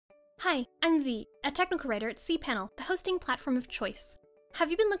Hi, I'm V, a technical writer at cPanel, the hosting platform of choice.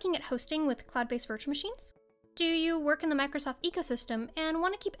 Have you been looking at hosting with cloud-based virtual machines? Do you work in the Microsoft ecosystem and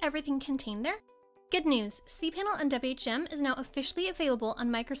want to keep everything contained there? Good news, cPanel and WHM is now officially available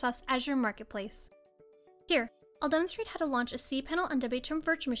on Microsoft's Azure Marketplace. Here, I'll demonstrate how to launch a cPanel and WHM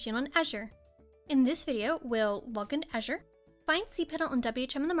virtual machine on Azure. In this video, we'll log into Azure, find cPanel and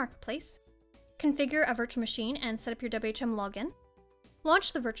WHM in the Marketplace, configure a virtual machine and set up your WHM login,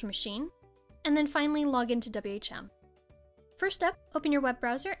 launch the virtual machine, and then finally log into WHM. First up, open your web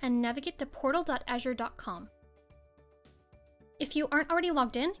browser and navigate to portal.azure.com. If you aren't already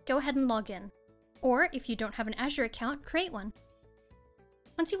logged in, go ahead and log in. Or if you don't have an Azure account, create one.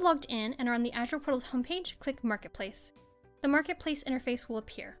 Once you've logged in and are on the Azure Portal's homepage, click Marketplace. The Marketplace interface will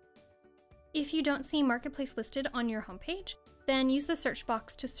appear. If you don't see Marketplace listed on your homepage, then use the search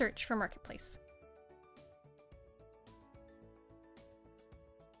box to search for Marketplace.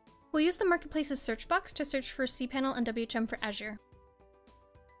 We'll use the Marketplace's search box to search for cPanel and WHM for Azure.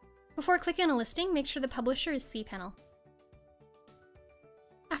 Before clicking on a listing, make sure the publisher is cPanel.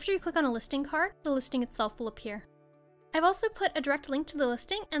 After you click on a listing card, the listing itself will appear. I've also put a direct link to the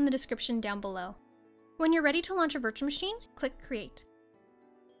listing and the description down below. When you're ready to launch a virtual machine, click Create.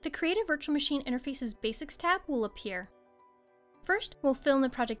 The Create a Virtual Machine Interface's Basics tab will appear. First, we'll fill in the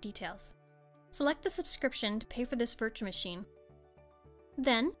project details. Select the subscription to pay for this virtual machine.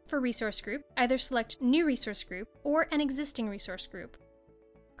 Then, for resource group, either select New Resource Group or an existing resource group.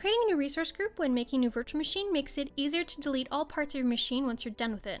 Creating a new resource group when making a new virtual machine makes it easier to delete all parts of your machine once you're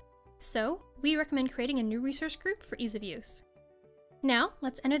done with it. So, we recommend creating a new resource group for ease of use. Now,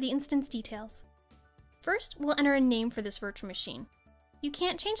 let's enter the instance details. First, we'll enter a name for this virtual machine. You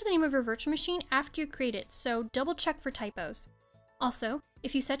can't change the name of your virtual machine after you create it, so double check for typos. Also,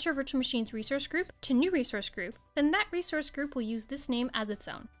 if you set your virtual machine's resource group to New Resource Group, then that resource group will use this name as its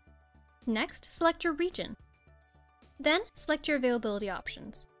own. Next, select your region. Then, select your availability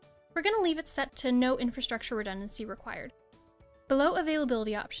options. We're going to leave it set to No Infrastructure Redundancy Required. Below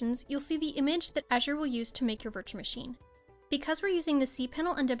Availability Options, you'll see the image that Azure will use to make your virtual machine. Because we're using the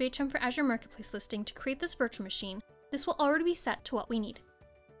cPanel and WHM for Azure Marketplace listing to create this virtual machine, this will already be set to what we need.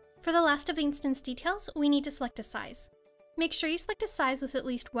 For the last of the instance details, we need to select a size. Make sure you select a size with at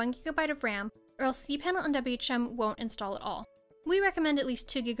least 1 GB of RAM, or else cPanel and WHM won't install at all. We recommend at least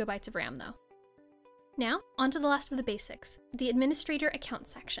 2 GB of RAM though. Now, on to the last of the basics, the Administrator Account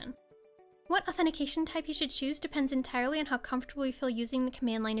section. What authentication type you should choose depends entirely on how comfortable you feel using the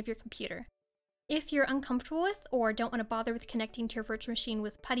command line of your computer. If you're uncomfortable with, or don't want to bother with connecting to your virtual machine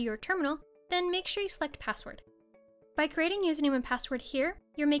with PuTTY or Terminal, then make sure you select Password. By creating username and password here,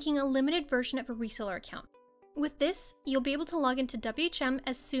 you're making a limited version of a reseller account. With this, you'll be able to log into WHM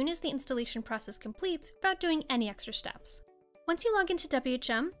as soon as the installation process completes without doing any extra steps. Once you log into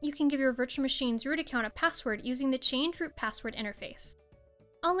WHM, you can give your virtual machine's root account a password using the Change Root Password interface.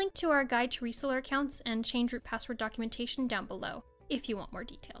 I'll link to our guide to reseller accounts and change root password documentation down below, if you want more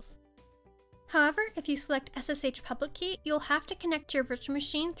details. However, if you select SSH public key, you'll have to connect to your virtual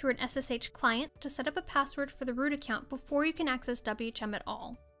machine through an SSH client to set up a password for the root account before you can access WHM at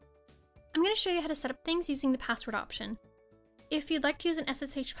all. I'm going to show you how to set up things using the password option. If you'd like to use an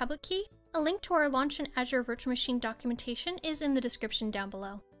SSH public key, a link to our Launch an Azure Virtual Machine documentation is in the description down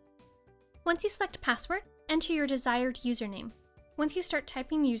below. Once you select password, enter your desired username. Once you start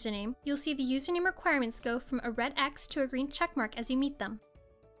typing the username, you'll see the username requirements go from a red X to a green checkmark as you meet them.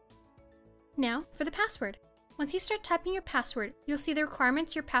 Now, for the password. Once you start typing your password, you'll see the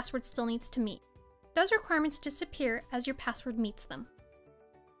requirements your password still needs to meet. Those requirements disappear as your password meets them.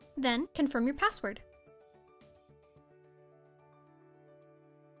 Then, confirm your password.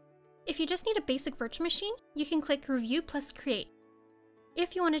 If you just need a basic virtual machine, you can click Review plus Create.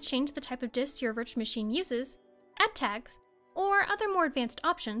 If you want to change the type of disk your virtual machine uses, add tags, or other more advanced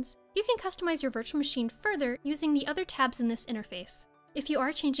options, you can customize your virtual machine further using the other tabs in this interface. If you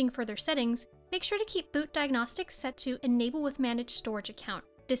are changing further settings, make sure to keep boot diagnostics set to Enable with Managed Storage Account.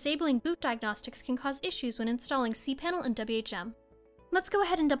 Disabling boot diagnostics can cause issues when installing cPanel and WHM. Let's go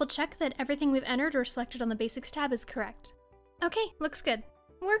ahead and double check that everything we've entered or selected on the Basics tab is correct. Okay, looks good.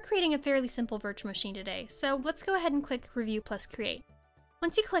 We're creating a fairly simple virtual machine today, so let's go ahead and click Review plus Create.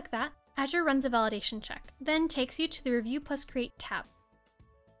 Once you click that, Azure runs a validation check, then takes you to the Review plus Create tab.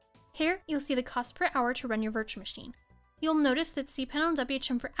 Here, you'll see the cost per hour to run your virtual machine. You'll notice that cPanel and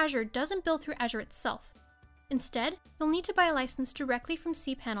WHM for Azure doesn't bill through Azure itself. Instead, you'll need to buy a license directly from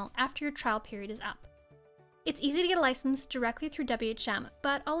cPanel after your trial period is up. It's easy to get a license directly through WHM,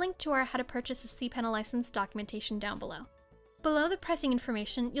 but I'll link to our How to Purchase a cPanel License documentation down below. Below the pricing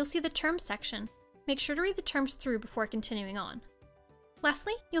information, you'll see the Terms section. Make sure to read the terms through before continuing on.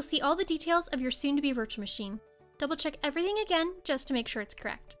 Lastly, you'll see all the details of your soon-to-be virtual machine. Double check everything again just to make sure it's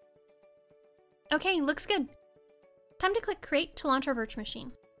correct. Okay, looks good. Time to click Create to launch our virtual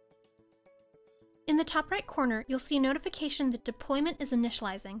machine. In the top right corner, you'll see a notification that deployment is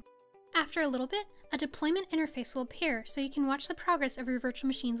initializing. After a little bit, a deployment interface will appear so you can watch the progress of your virtual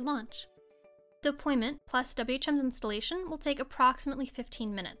machine's launch. Deployment plus WHM's installation will take approximately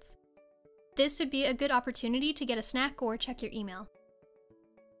 15 minutes. This would be a good opportunity to get a snack or check your email.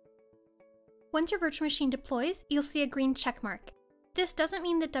 Once your virtual machine deploys, you'll see a green check mark. This doesn't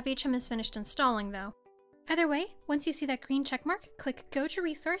mean that WHM is finished installing, though. Either way, once you see that green check mark, click Go to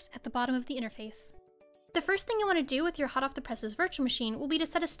Resource at the bottom of the interface. The first thing you want to do with your hot-off-the-presses virtual machine will be to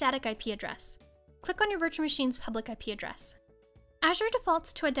set a static IP address. Click on your virtual machine's public IP address. Azure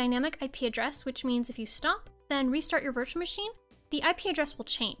defaults to a dynamic IP address, which means if you stop, then restart your virtual machine, the IP address will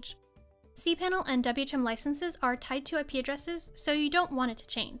change. cPanel and WHM licenses are tied to IP addresses, so you don't want it to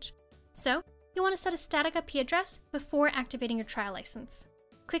change. So, you want to set a static IP address before activating your trial license.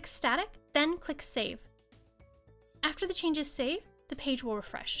 Click Static, then click Save. After the change is saved, the page will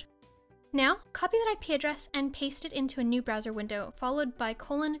refresh. Now, copy that IP address and paste it into a new browser window, followed by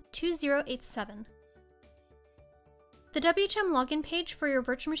 :2087. The WHM login page for your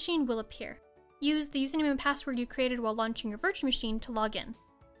virtual machine will appear. Use the username and password you created while launching your virtual machine to log in.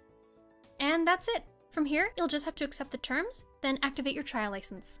 And that's it! From here, you'll just have to accept the terms, then activate your trial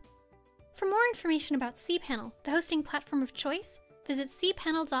license. For more information about cPanel, the hosting platform of choice, visit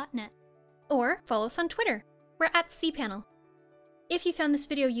cpanel.net. Or follow us on Twitter. We're at cPanel. If you found this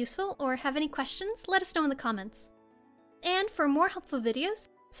video useful or have any questions, let us know in the comments. And for more helpful videos,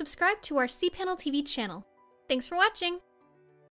 subscribe to our cPanel TV channel. Thanks for watching!